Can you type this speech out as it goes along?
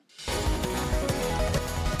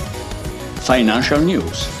Financial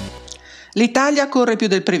News. L'Italia corre più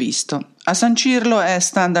del previsto. A sancirlo è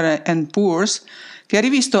Standard & Poor's, che ha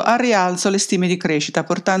rivisto al rialzo le stime di crescita,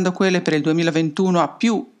 portando quelle per il 2021 a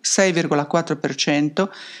più 6,4%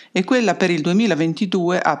 e quella per il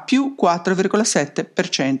 2022 a più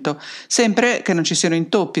 4,7%, sempre che non ci siano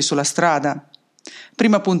intoppi sulla strada.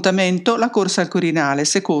 Primo appuntamento, la corsa al Quirinale,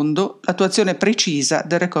 secondo, l'attuazione precisa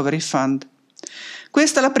del Recovery Fund.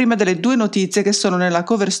 Questa è la prima delle due notizie che sono nella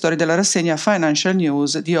cover story della rassegna Financial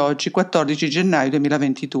News di oggi, 14 gennaio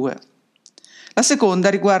 2022. La seconda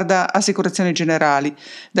riguarda Assicurazioni Generali,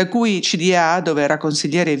 da cui CDA, dove era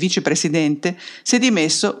consigliere e vicepresidente, si è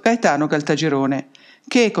dimesso Gaetano Caltagirone,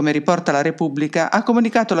 che, come riporta la Repubblica, ha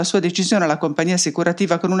comunicato la sua decisione alla compagnia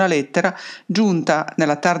assicurativa con una lettera giunta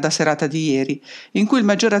nella tarda serata di ieri, in cui il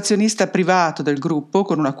maggior azionista privato del gruppo,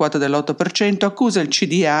 con una quota dell'8%, accusa il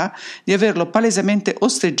CDA di averlo palesemente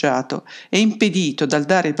osteggiato e impedito dal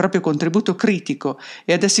dare il proprio contributo critico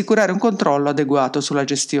e ad assicurare un controllo adeguato sulla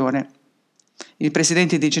gestione. Il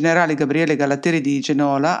presidente di Generali Gabriele Galateri di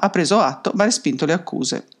Genola ha preso atto ma respinto le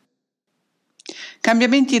accuse.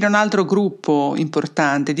 Cambiamenti in un altro gruppo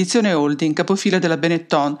importante, Edizione Holding, capofila della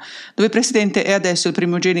Benetton, dove presidente è adesso il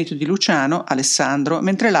primogenito di Luciano, Alessandro,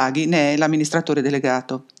 mentre Laghi ne è l'amministratore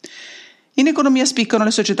delegato. In economia spiccano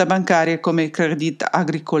le società bancarie come Crédit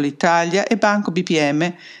Agricole Italia e Banco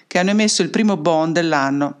BPM, che hanno emesso il primo bond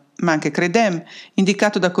dell'anno, ma anche Credem,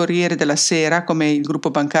 indicato da Corriere della Sera come il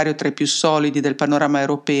gruppo bancario tra i più solidi del panorama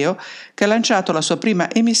europeo, che ha lanciato la sua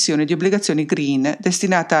prima emissione di obbligazioni green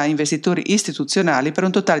destinata a investitori istituzionali per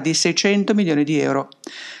un totale di 600 milioni di euro.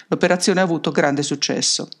 L'operazione ha avuto grande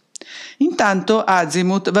successo. Intanto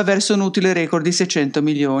Azimut va verso un utile record di 600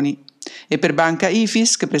 milioni. E per Banca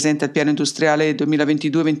Ifis, che presenta il piano industriale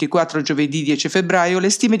 2022-24 giovedì 10 febbraio, le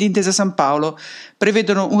stime di Intesa San Paolo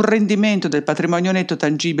prevedono un rendimento del patrimonio netto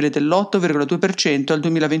tangibile dell'8,2% al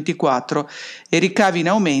 2024 e ricavi in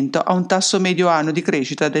aumento a un tasso medio anno di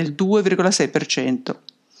crescita del 2,6%.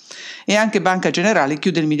 E anche Banca Generali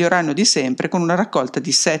chiude il miglior anno di sempre con una raccolta di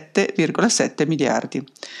 7,7 miliardi.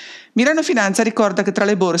 Milano Finanza ricorda che tra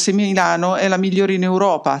le borse Milano è la migliore in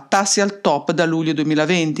Europa, tassi al top da luglio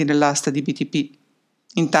 2020 nell'asta di BTP.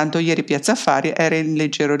 Intanto ieri Piazza Affari era in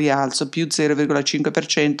leggero rialzo, più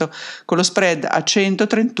 0,5%, con lo spread a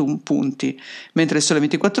 131 punti, mentre il Sole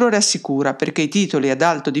 24 Ore assicura perché i titoli ad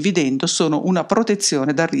alto dividendo sono una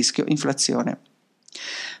protezione dal rischio inflazione.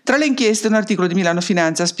 Tra le inchieste, un articolo di Milano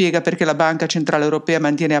Finanza spiega perché la Banca Centrale Europea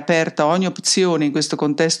mantiene aperta ogni opzione in questo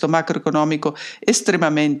contesto macroeconomico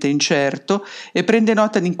estremamente incerto e prende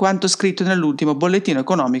nota di quanto scritto nell'ultimo bollettino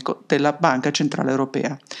economico della Banca Centrale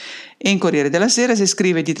Europea. E in Corriere della Sera si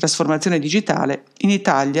scrive di trasformazione digitale. In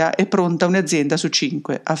Italia è pronta un'azienda su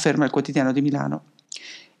 5, afferma il quotidiano di Milano.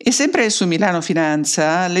 E sempre su Milano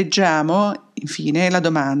Finanza leggiamo, infine, la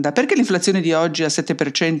domanda: perché l'inflazione di oggi al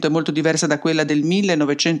 7% è molto diversa da quella del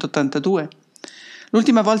 1982?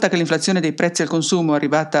 L'ultima volta che l'inflazione dei prezzi al consumo,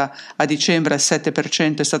 arrivata a dicembre al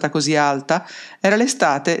 7%, è stata così alta, era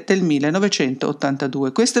l'estate del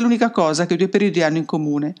 1982. Questa è l'unica cosa che i due periodi hanno in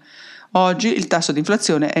comune. Oggi il tasso di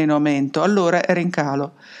inflazione è in aumento, allora era in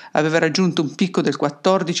calo. Aveva raggiunto un picco del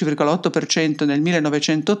 14,8% nel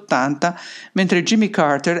 1980, mentre Jimmy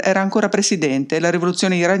Carter era ancora presidente e la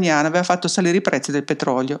rivoluzione iraniana aveva fatto salire i prezzi del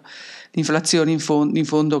petrolio. L'inflazione in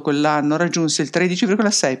fondo quell'anno raggiunse il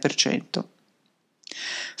 13,6%.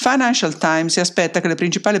 Financial Times si aspetta che le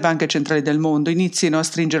principali banche centrali del mondo inizino a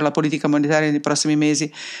stringere la politica monetaria nei prossimi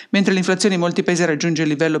mesi, mentre l'inflazione in molti paesi raggiunge il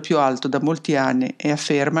livello più alto da molti anni, e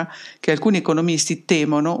afferma che alcuni economisti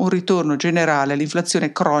temono un ritorno generale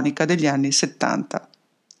all'inflazione cronica degli anni 70.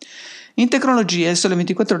 In tecnologia, il Sole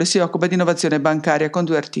 24 Ore si occupa di innovazione bancaria con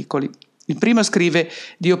due articoli. Il primo scrive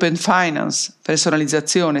di Open Finance,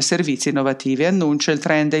 personalizzazione e servizi innovativi, e annuncia il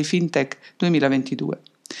trend ai FinTech 2022.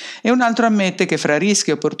 E un altro ammette che fra rischi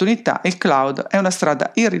e opportunità il cloud è una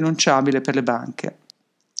strada irrinunciabile per le banche.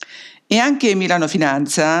 E anche Milano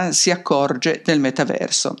Finanza si accorge del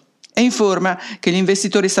metaverso e informa che gli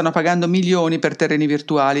investitori stanno pagando milioni per terreni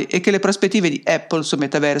virtuali e che le prospettive di Apple sul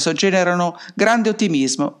metaverso generano grande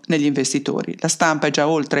ottimismo negli investitori. La stampa è già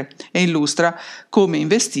oltre e illustra come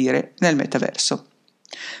investire nel metaverso.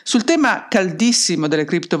 Sul tema caldissimo delle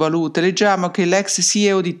criptovalute leggiamo che l'ex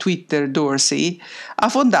CEO di Twitter, Dorsey, ha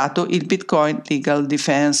fondato il Bitcoin Legal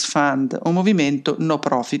Defense Fund, un movimento no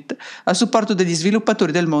profit a supporto degli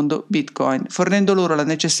sviluppatori del mondo Bitcoin, fornendo loro la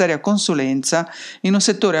necessaria consulenza in un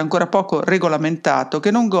settore ancora poco regolamentato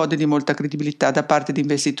che non gode di molta credibilità da parte di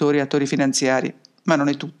investitori e attori finanziari. Ma non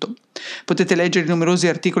è tutto. Potete leggere i numerosi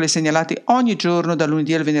articoli segnalati ogni giorno dal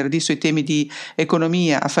lunedì al venerdì sui temi di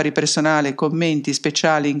economia, affari personali, commenti,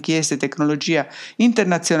 speciali, inchieste, tecnologia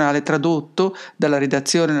internazionale tradotto dalla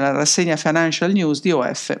redazione nella rassegna Financial News di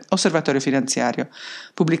OF, Osservatorio Finanziario,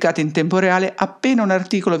 pubblicati in tempo reale appena un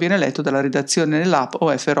articolo viene letto dalla redazione nell'app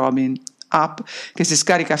OF Robin, app che si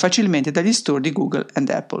scarica facilmente dagli store di Google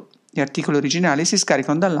e Apple. Gli articoli originali si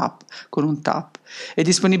scaricano dall'app con un tap. È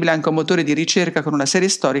disponibile anche un motore di ricerca con una serie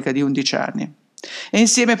storica di 11 anni. E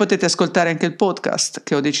insieme potete ascoltare anche il podcast,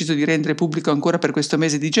 che ho deciso di rendere pubblico ancora per questo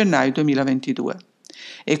mese di gennaio 2022.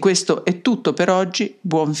 E questo è tutto per oggi.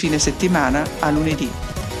 Buon fine settimana, a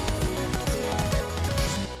lunedì.